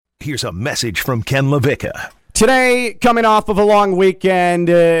Here's a message from Ken LaVicka. Today, coming off of a long weekend,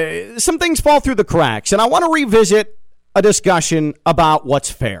 some things fall through the cracks, and I want to revisit a discussion about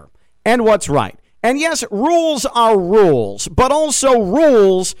what's fair and what's right. And yes, rules are rules, but also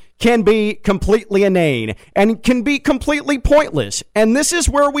rules can be completely inane and can be completely pointless. And this is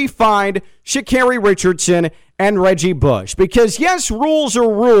where we find Sha'Carri Richardson and Reggie Bush. Because yes, rules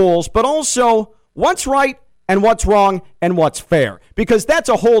are rules, but also what's right and what's wrong and what's fair. Because that's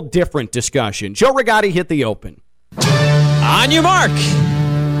a whole different discussion. Joe Rigotti, hit the open. On your mark.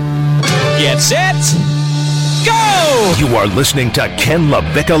 Get set. Go! You are listening to Ken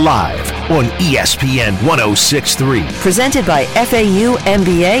LaVicka Live on ESPN 106.3. Presented by FAU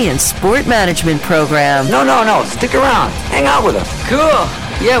MBA and Sport Management Program. No. Stick around. Hang out with us. Cool.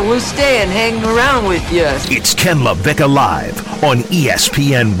 Yeah, we'll stay and hang around with you. It's Ken LaVicka Live on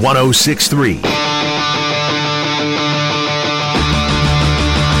ESPN 106.3.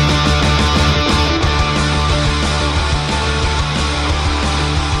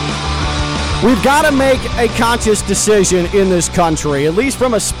 We've got to make a conscious decision in this country, at least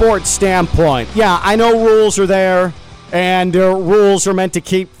from a sports standpoint. Yeah, I know rules are there, and rules are meant to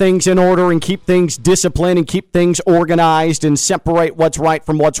keep things in order and keep things disciplined and keep things organized and separate what's right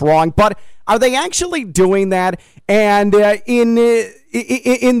from what's wrong. But are they actually doing that? And in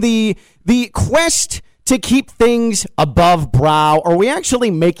the quest to keep things above brow, are we actually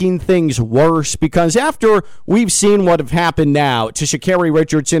making things worse? Because after we've seen what have happened now to Sha'Carri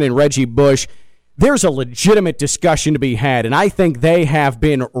Richardson and Reggie Bush, there's a legitimate discussion to be had, and I think they have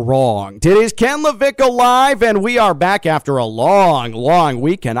been wronged. It is Ken LaVicka Live, and we are back after a long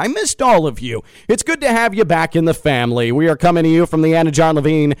weekend. I missed all of you. It's good to have you back in the family. We are coming to you from the Anna John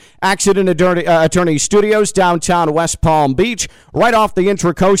Levine Accident Attorney Studios, downtown West Palm Beach, right off the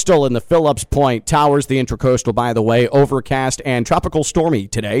Intracoastal in the Phillips Point Towers. The Intracoastal, by the way, overcast and tropical stormy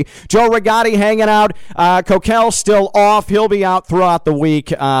today. Joe Rigotti hanging out. Coquel still off. He'll be out throughout the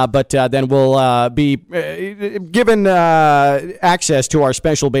week, but then we'll be given access to our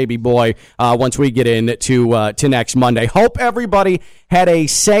special baby boy once we get in to next Monday. Hope everybody had a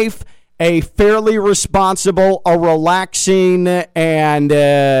safe, a fairly responsible, a relaxing, and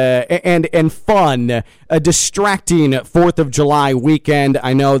fun, a distracting 4th of July weekend.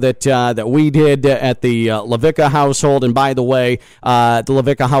 I know that we did at the LaVicka household. And by the way, the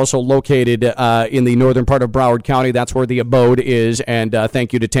LaVicka household located in the northern part of Broward County. That's where the abode is. And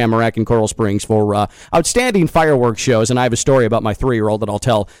thank you to Tamarack and Coral Springs for outstanding fireworks shows. And I have a story about my 3-year-old that I'll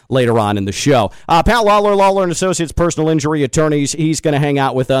tell later on in the show. Pat Lawler and Associates Personal Injury Attorneys. He's going to hang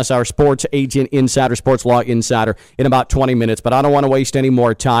out with us, our sports agent insider, sports law insider, in about 20 minutes. But I don't want to waste any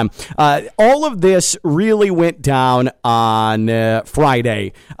more time. All of this really went down on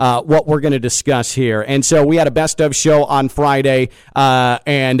Friday, what we're going to discuss here. And so we had a best of show on Friday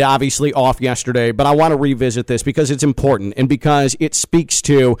and obviously off yesterday. But I want to revisit this because it's important and because it speaks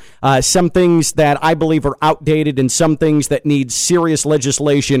to some things that I believe are outdated and some things that need serious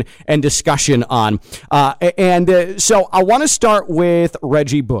legislation and discussion on. So I want to start with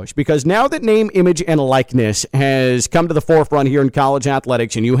Reggie Bush, because now that name, image, and likeness has come to the forefront here in college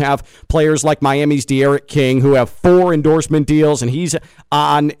athletics, and you have players like Miami's De'Aaron King who have 4 endorsement deals, and he's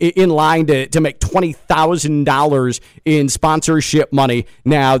in line to make $20,000 in sponsorship money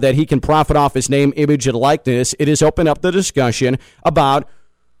now that he can profit off his name, image, and likeness. It has opened up the discussion about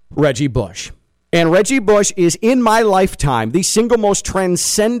Reggie Bush. And Reggie Bush is, in my lifetime, the single most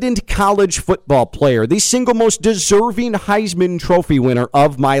transcendent college football player, the single most deserving Heisman Trophy winner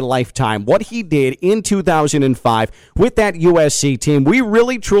of my lifetime. What he did in 2005 with that USC team, we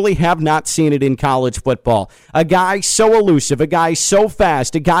really, truly have not seen it in college football. A guy so elusive, a guy so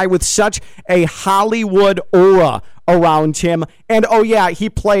fast, a guy with such a Hollywood aura around him. And, oh yeah, he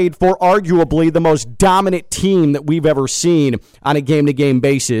played for arguably the most dominant team that we've ever seen on a game-to-game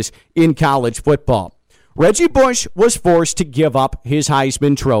basis in college football. Reggie Bush was forced to give up his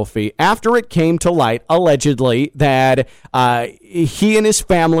Heisman Trophy after it came to light, allegedly, that he and his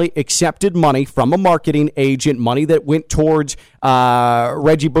family accepted money from a marketing agent, money that went towards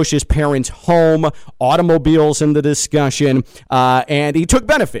Reggie Bush's parents' home, automobiles in the discussion, and he took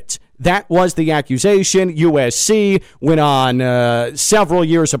benefits. That was the accusation. USC went on several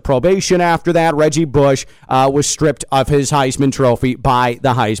years of probation after that. Reggie Bush was stripped of his Heisman Trophy by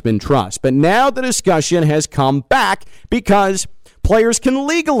the Heisman Trust. But now the discussion has come back because players can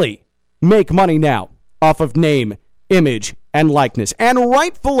legally make money now off of name, image, and likeness. And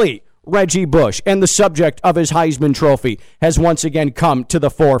rightfully, Reggie Bush and the subject of his Heisman Trophy has once again come to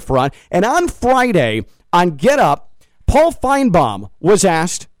the forefront. And on Friday, on Get Up, Paul Feinbaum was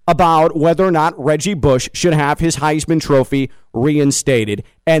asked about whether or not Reggie Bush should have his Heisman Trophy reinstated.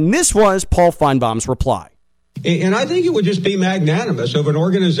 And this was Paul Feinbaum's reply. And I think it would just be magnanimous of an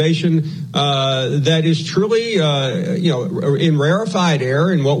organization that is truly, in rarefied air.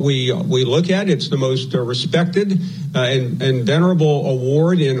 And what we look at, it's the most respected and venerable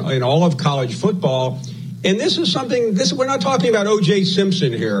award in all of college football. And this is something. We're not talking about O.J.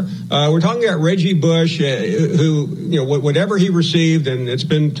 Simpson here. We're talking about Reggie Bush, who, whatever he received, and it's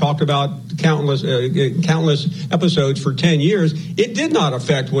been talked about countless episodes for 10 years. It did not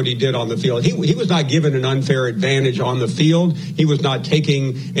affect what he did on the field. He was not given an unfair advantage on the field. He was not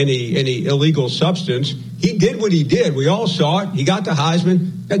taking any illegal substance. He did what he did. We all saw it. He got the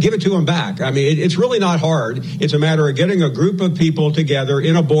Heisman. Now give it to him back. I mean, it's really not hard. It's a matter of getting a group of people together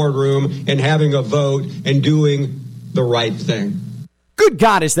in a boardroom and having a vote and doing the right thing. Good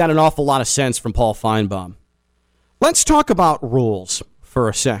God, is that an awful lot of sense from Paul Feinbaum? Let's talk about rules for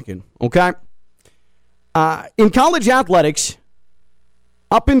a second, okay? In college athletics,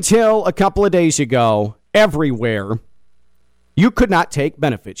 up until a couple of days ago, everywhere, you could not take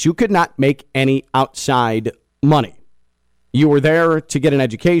benefits. You could not make any outside money. You were there to get an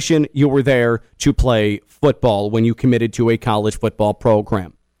education. You were there to play football when you committed to a college football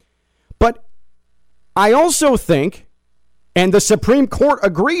program. But I also think, and the Supreme Court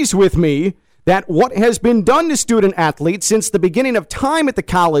agrees with me, that what has been done to student athletes since the beginning of time at the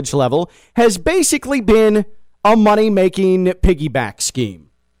college level has basically been a money-making piggyback scheme.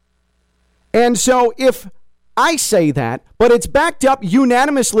 And so if I say that, but it's backed up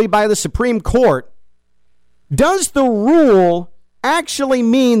unanimously by the Supreme Court, does the rule actually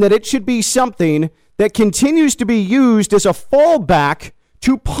mean that it should be something that continues to be used as a fallback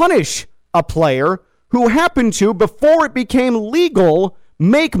to punish a player who happened to, before it became legal,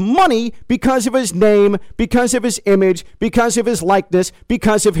 make money because of his name, because of his image, because of his likeness,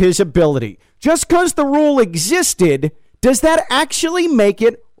 because of his ability? Just because the rule existed, does that actually make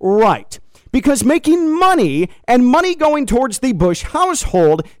it right? Because making money and money going towards the Bush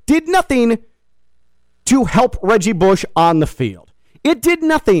household did nothing to help Reggie Bush on the field. It did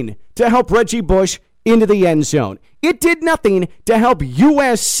nothing to help Reggie Bush into the end zone. It did nothing to help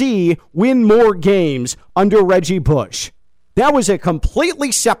USC win more games under Reggie Bush. That was a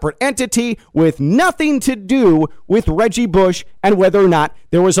completely separate entity with nothing to do with Reggie Bush and whether or not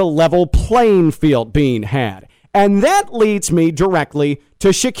there was a level playing field being had. And that leads me directly to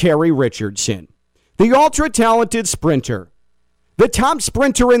Sha'Carri Richardson, the ultra-talented sprinter, the top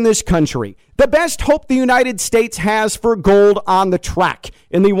sprinter in this country, the best hope the United States has for gold on the track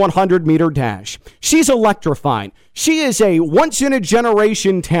in the 100-meter dash. She's electrifying. She is a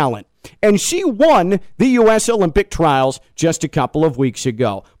once-in-a-generation talent, and she won the U.S. Olympic trials just a couple of weeks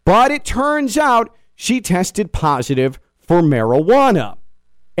ago. But it turns out she tested positive for marijuana.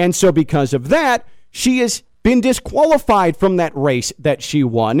 And so because of that, she has been disqualified from that race that she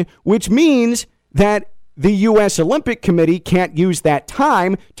won, which means that the U.S. Olympic Committee can't use that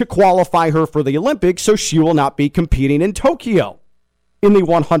time to qualify her for the Olympics, so she will not be competing in Tokyo in the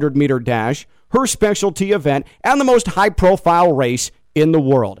 100-meter dash, her specialty event, and the most high-profile race in the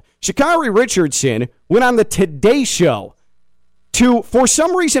world. Sha'Carri Richardson went on the Today Show to, for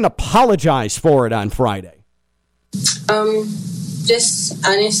some reason, apologize for it on Friday. Just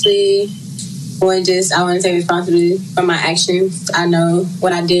honestly, I want to take responsibility for my actions. I know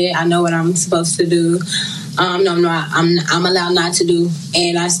what I did. I know what I'm supposed to do. I'm allowed not to do,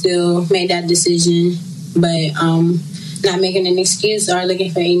 and I still made that decision. But not making an excuse or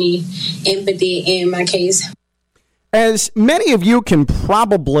looking for any empathy in my case. As many of you can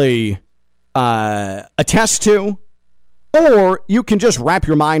probably attest to, or you can just wrap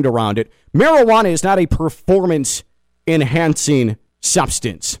your mind around it, marijuana is not a performance-enhancing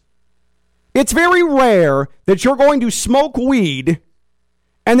substance. It's very rare that you're going to smoke weed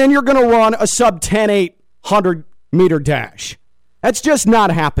and then you're going to run a sub-10-8 100-meter dash. That's just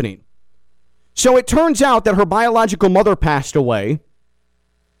not happening. So it turns out that her biological mother passed away.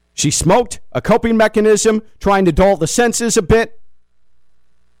 She smoked, a coping mechanism, trying to dull the senses a bit,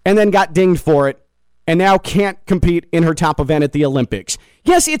 and then got dinged for it, and now can't compete in her top event at the Olympics.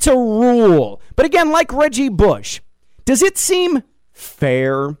 Yes, it's a rule. But again, like Reggie Bush, does it seem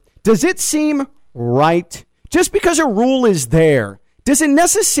fair? Does it seem right? Just because a rule is there, does it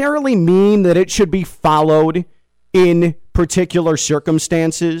necessarily mean that it should be followed in particular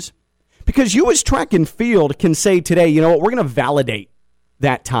circumstances? Because you as track and field can say today, you know what, we're going to validate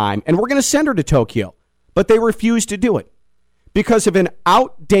that time and we're going to send her to Tokyo. But they refuse to do it because of an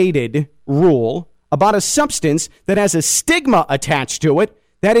outdated rule about a substance that has a stigma attached to it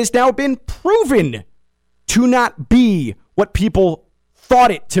that has now been proven to not be what people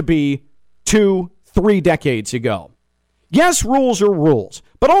thought it to be 2-3 decades ago. Yes, rules are rules,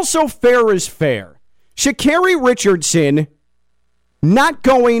 but also fair is fair. Sha'Carri Richardson not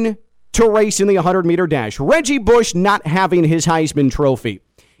going to race in the 100-meter dash. Reggie Bush not having his Heisman Trophy.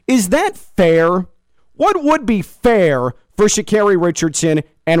 Is that fair? What would be fair for Sha'Carri Richardson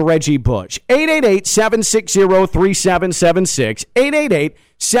and Reggie Bush? 888-760-3776.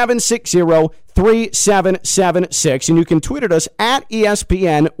 888-760-3776. And you can tweet at us at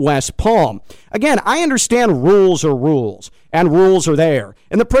ESPN West Palm. Again, I understand rules are rules, and rules are there.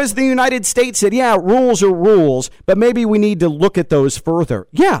 And the President of the United States said, yeah, rules are rules, but maybe we need to look at those further.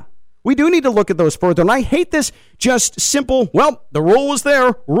 Yeah, we do need to look at those further. And I hate this just simple, well, the rule was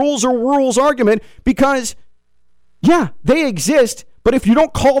there, rules are rules argument, because, yeah, they exist, but if you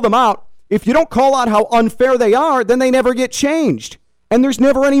don't call them out, if you don't call out how unfair they are, then they never get changed. And there's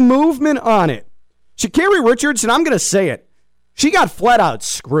never any movement on it. Sha'Carri Richardson, I'm going to say it, she got flat out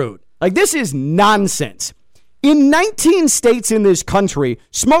screwed. Like, this is nonsense. In 19 states in this country,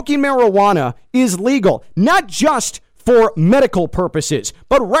 smoking marijuana is legal, not just for medical purposes,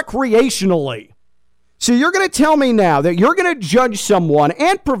 but recreationally. So you're going to tell me now that you're going to judge someone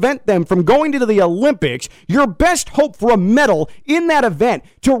and prevent them from going to the Olympics, your best hope for a medal in that event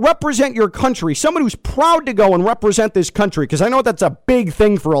to represent your country, someone who's proud to go and represent this country, because I know that's a big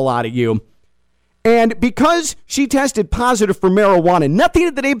thing for a lot of you. And because she tested positive for marijuana,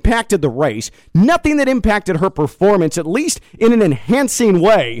 nothing that impacted the race, nothing that impacted her performance, at least in an enhancing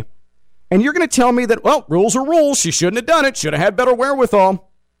way. And you're going to tell me that, well, rules are rules. She shouldn't have done it. Should have had better wherewithal.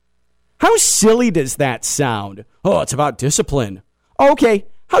 How silly does that sound? Oh, it's about discipline. Okay,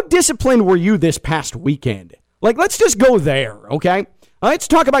 how disciplined were you this past weekend? Like, let's just go there, okay? Let's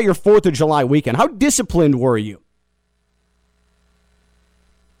talk about your 4th of July weekend. How disciplined were you?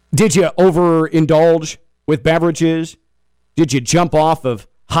 Did you overindulge with beverages? Did you jump off of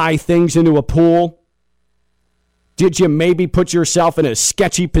high things into a pool? Did you maybe put yourself in a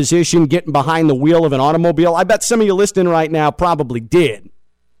sketchy position getting behind the wheel of an automobile? I bet some of you listening right now probably did.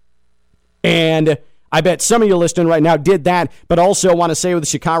 And I bet some of you listening right now did that, but also want to say with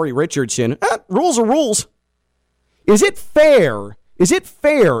Sha'Carri Richardson, rules are rules. Is it fair? Is it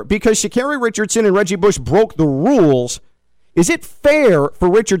fair because Sha'Carri Richardson and Reggie Bush broke the rules? Is it fair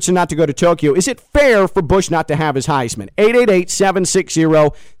for Richardson not to go to Tokyo? Is it fair for Bush not to have his Heisman?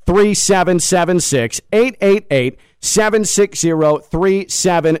 888-760-3776.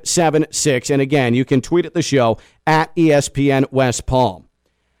 888-760-3776. And again, you can tweet at the show at ESPN West Palm.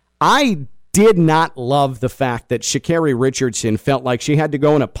 I did not love the fact that Sha'Carri Richardson felt like she had to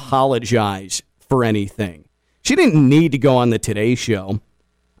go and apologize for anything. She didn't need to go on the Today Show.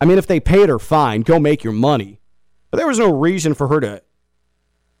 I mean, if they paid her, fine, go make your money. But there was no reason for her to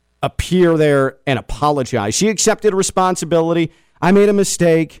appear there and apologize. She accepted responsibility. I made a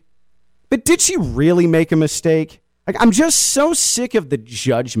mistake. But did she really make a mistake? Like, I'm just so sick of the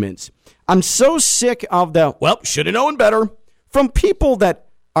judgments. I'm so sick of the, well, should have known better, from people that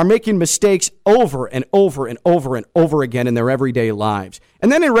are making mistakes over and over and over and over again in their everyday lives.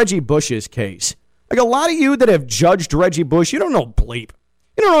 And then in Reggie Bush's case, like a lot of you that have judged Reggie Bush, you don't know bleep.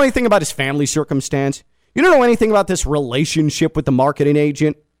 You don't know anything about his family circumstance. You don't know anything about this relationship with the marketing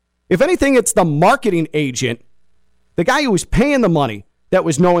agent. If anything, it's the marketing agent, the guy who was paying the money, that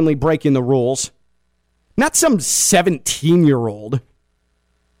was knowingly breaking the rules. Not some 17-year-old.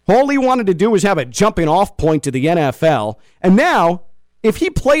 All he wanted to do was have a jumping off point to the NFL. And now, if he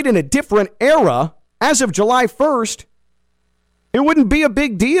played in a different era as of July 1st, it wouldn't be a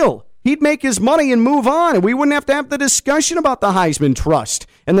big deal. He'd make his money and move on, and we wouldn't have to have the discussion about the Heisman Trust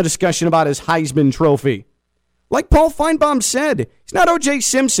and the discussion about his Heisman Trophy. Like Paul Feinbaum said, he's not O.J.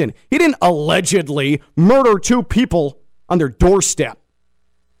 Simpson. He didn't allegedly murder 2 people on their doorstep.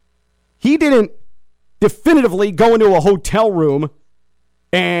 He didn't definitively go into a hotel room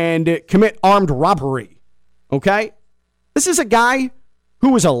and commit armed robbery. Okay? This is a guy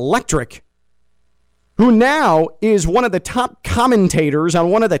who was electric, who now is one of the top commentators on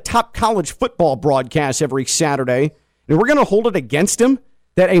one of the top college football broadcasts every Saturday. And we're going to hold it against him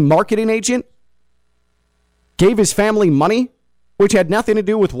that a marketing agent gave his family money, which had nothing to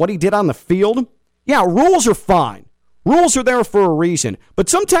do with what he did on the field. Yeah, rules are fine. Rules are there for a reason. But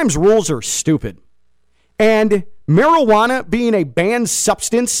sometimes rules are stupid. And marijuana being a banned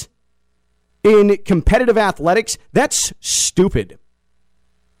substance in competitive athletics, that's stupid.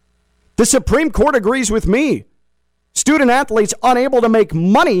 The Supreme Court agrees with me. Student athletes unable to make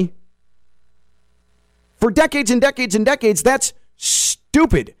money for decades and decades and decades, that's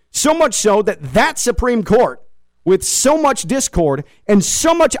stupid. So much so that Supreme Court, with so much discord and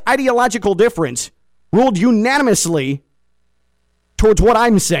so much ideological difference, ruled unanimously towards what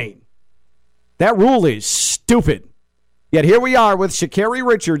I'm saying. That rule is stupid. Yet here we are with Sha'Carri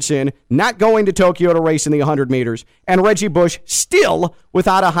Richardson not going to Tokyo to race in the 100 meters, and Reggie Bush still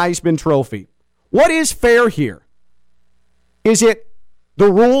without a Heisman Trophy. What is fair here? Is it the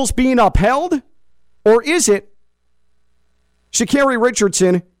rules being upheld, or is it Sha'Carri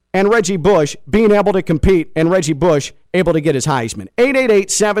Richardson and Reggie Bush being able to compete and Reggie Bush able to get his Heisman?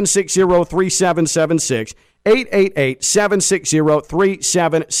 888-760-3776.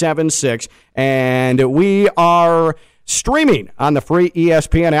 888-760-3776. And we are streaming on the free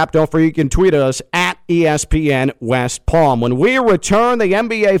ESPN app. Don't forget, you can tweet us at ESPN West Palm. When we return, the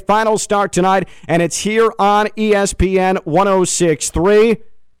NBA Finals start tonight, and it's here on ESPN 106.3.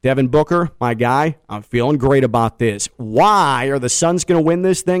 Devin Booker, my guy, I'm feeling great about this. Why are the Suns going to win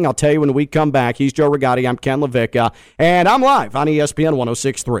this thing? I'll tell you when we come back. He's Joe Rigotti. I'm Ken LaVicka, and I'm live on ESPN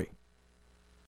 106.3.